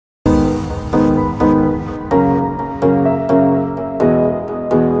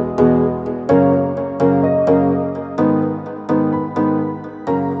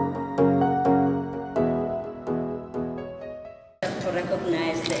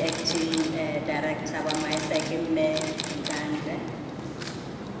acting director of my second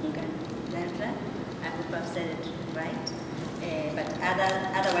Ngandra. I hope I've said it right. But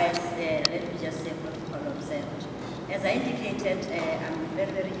otherwise, let me just say protocol observed. As I indicated, I'm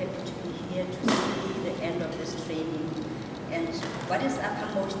very, very happy to be here to see the end of this training. And what is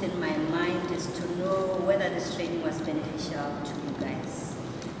uppermost in my mind is to know whether this training was beneficial to you guys.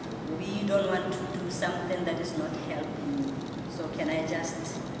 We don't want to do something that is not helping you. So can I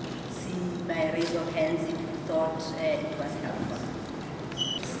just see by raise of hands if you thought it was helpful?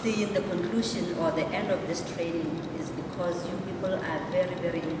 Seeing the conclusion or the end of this training is because you people are very,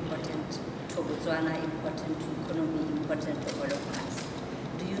 very important to Botswana, important to economy, important to all of us.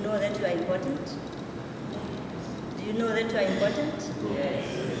 Do you know that you are important? Do you know that you are important?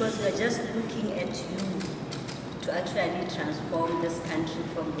 Yes. Because we are just looking at you to actually transform this country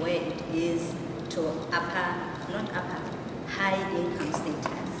from where it is to high income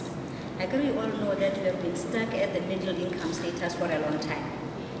status. I agree you all know that we have been stuck at the middle income status for a long time.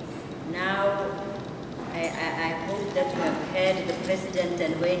 Now, I hope that you have heard the president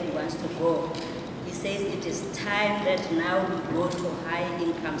and where he wants to go. He says it is time that now we go to high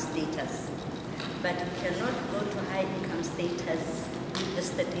income status. But we cannot go to high income status with the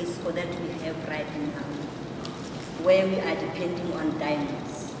status quo that we have right now, where we are depending on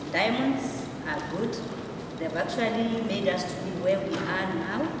diamonds. Diamonds are good. They've actually made us to be where we are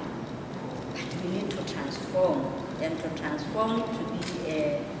now, but we need to transform, and to transform to be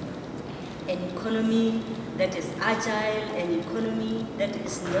an economy that is agile, an economy that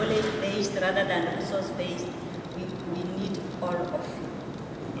is knowledge-based rather than resource-based. We need all of you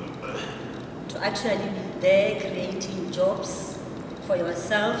to actually be there creating jobs for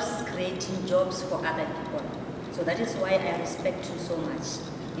yourselves, creating jobs for other people. So that is why I respect you so much,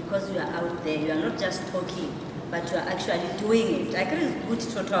 because you are out there. You are not just talking, but you are actually doing it. I agree it's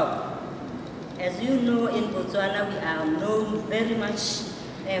good to talk. As you know, in Botswana, we are known very much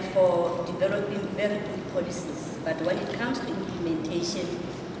for developing very good policies. But when it comes to implementation,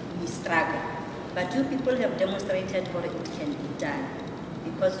 we struggle. But you people have demonstrated how it can be done.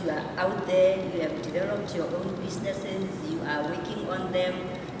 Because you are out there, you have developed your own businesses, you are working on them,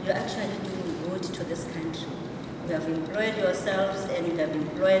 you are actually doing good to this country. You have employed yourselves and you have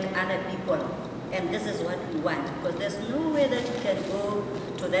employed other people. And this is what we want, because there's no way that you can go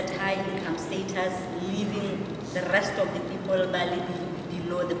to that high income status, leaving the rest of the people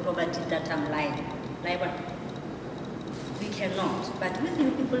below the poverty datum line. Like what? We cannot. But with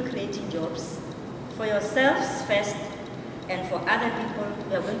you people creating jobs for yourselves first, and for other people,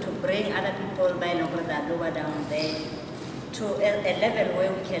 we are going to bring other people by lower down there to a level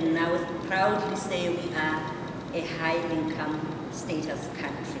where we can now proudly say we are a high income status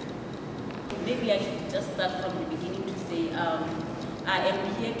country. Maybe I should just start from the beginning to say I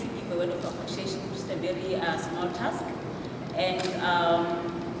am here to give a word of appreciation, which is a very small task. And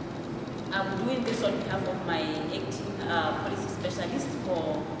I'm doing this on behalf of my acting policy specialist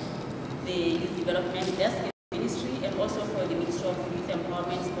for the Youth Development Desk Ministry, and also for the Ministry of Youth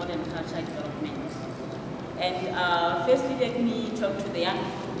Empowerment, Sport and Cultural Development. And firstly, let me talk to the young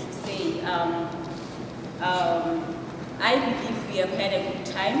people to say, I believe we have had a good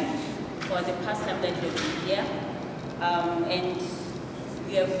time for the past time that we have been here. And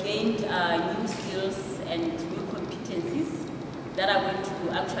we have gained new skills and new competencies that are going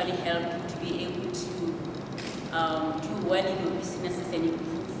to actually help you to be able to do well in your businesses and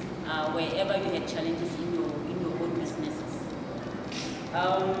improve wherever you had challenges in your own businesses.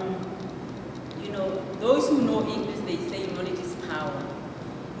 You know, those who know English, they say knowledge is power.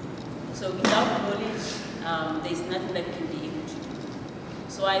 So without knowledge, there is nothing that we can be able to do.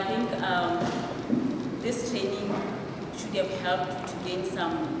 So I think this training should have helped to gain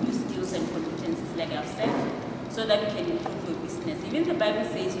some new skills and competencies, like I've said, so that we can improve your business. Even the Bible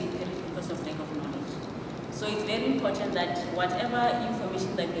says we perish because of lack of knowledge. So it's very important that whatever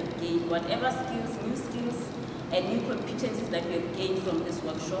information that we have gained, whatever skills, new skills, and new competencies that we have gained from this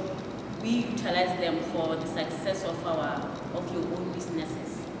workshop, we utilize them for the success of your own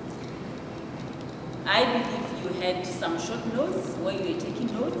businesses. I believe you had some short notes where you were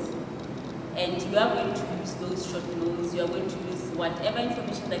taking notes, and you are going to use those short notes. You are going to use whatever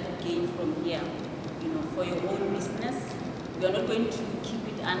information that you gain from here, you know, for your own business. You are not going to keep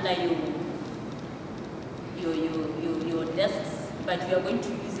it under your desks, but you are going to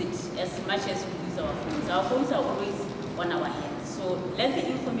use it as much as we use our phones. Our phones are always on our hands. So let the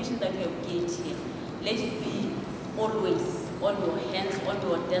information that you have gained here, let it be always on your hands, on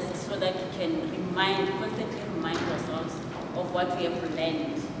your desk, so that you can constantly remind yourselves of what we have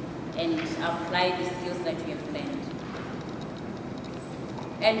learned and apply the skills that we have learned.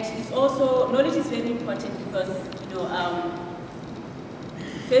 And it's also, knowledge is very important because,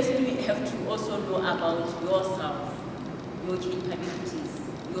 firstly, you have to also know about yourself, your capabilities,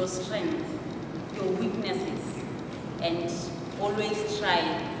 your strengths, your weaknesses, and always try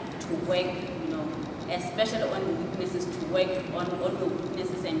to work, especially on the weaknesses, to work on all your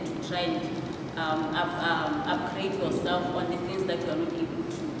weaknesses and to try and upgrade yourself on the things that you are not able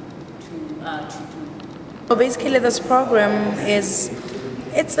to do. So basically, this program is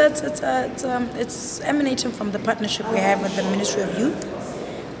it's emanating from the partnership we have with the Ministry of Youth.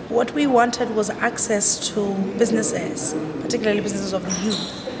 What we wanted was access to businesses, particularly businesses of the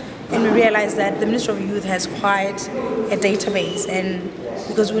youth. And we realized that the Ministry of Youth has quite a database, and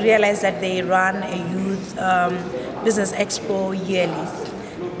because we realized that they run a youth business expo yearly,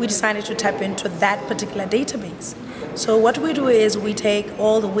 we decided to tap into that particular database. So what we do is we take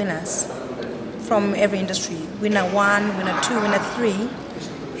all the winners from every industry, winner 1, winner 2, winner 3,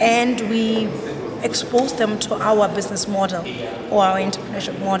 and we expose them to our business model or our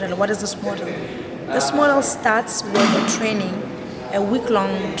entrepreneurship model. What is this model? This model starts with a training, a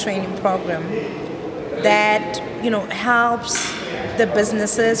week-long training program that helps the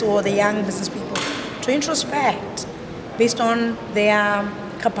businesses or the young business people to introspect based on their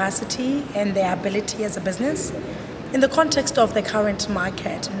capacity and their ability as a business in the context of the current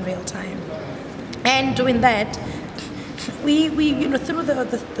market in real time. And doing that, we through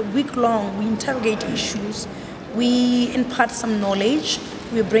the week long, we interrogate issues, we impart some knowledge,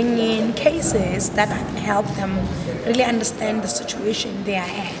 we bring in cases that help them really understand the situation they are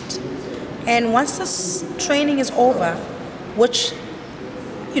at. And once this training is over, which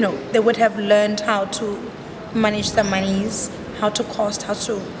they would have learned how to manage their monies, how to cost, how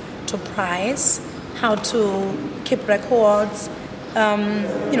to price, how to keep records,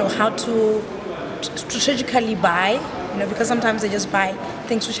 how to strategically buy, because sometimes they just buy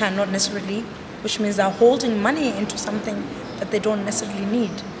things which are not necessarily, which means they're holding money into something that they don't necessarily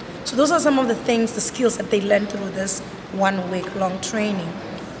need. So those are some of the things, the skills that they learn through this 1 week long training.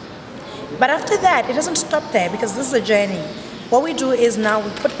 But after that, it doesn't stop there, because this is a journey. What we do is now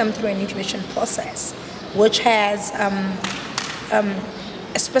we put them through an incubation process, which has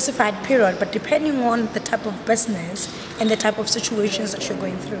a specified period, but depending on the type of business and the type of situations that you're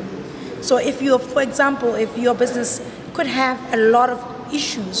going through. So for example, if your business could have a lot of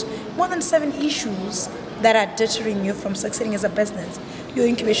issues, more than 7 issues that are deterring you from succeeding as a business, your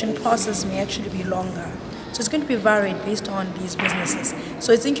incubation process may actually be longer. So it's going to be varied based on these businesses.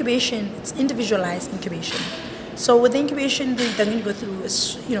 So it's incubation, it's individualized incubation. So with the incubation, they're going to go through a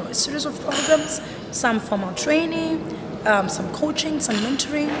series of programs, some formal training, some coaching, some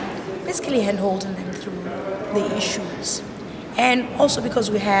mentoring, basically hand-holding them through the issues. And also because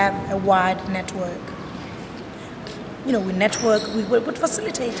we have a wide network, we would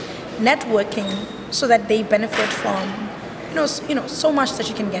facilitate networking so that they benefit from, so much that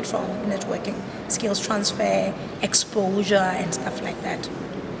you can get from networking, skills transfer, exposure, and stuff like that.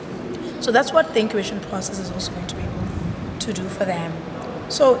 So that's what the incubation process is also going to be able to do for them.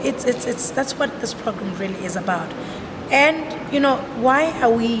 So that's what this program really is about. And why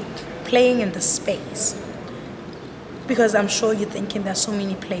are we playing in this space? Because I'm sure you're thinking there's so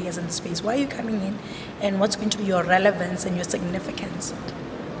many players in the space. Why are you coming in, and what's going to be your relevance and your significance?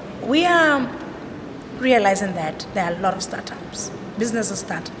 We are realizing that there are a lot of startups. Businesses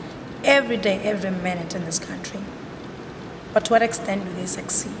start every day, every minute in this country. But to what extent do they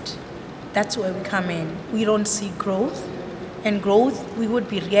succeed? That's where we come in. We don't see growth. And growth, we would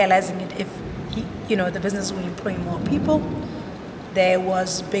be realizing it if the business will employ more people, there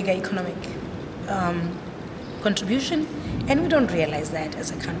was bigger economic contribution, and we don't realize that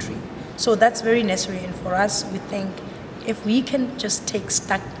as a country. So that's very necessary, and for us, we think if we can just take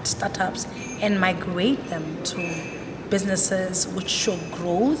startups and migrate them to businesses which show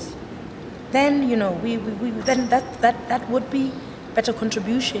growth, then then that would be better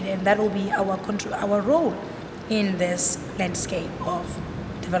contribution, and that will be our role in this landscape of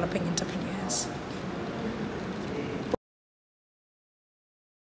developing entrepreneurs.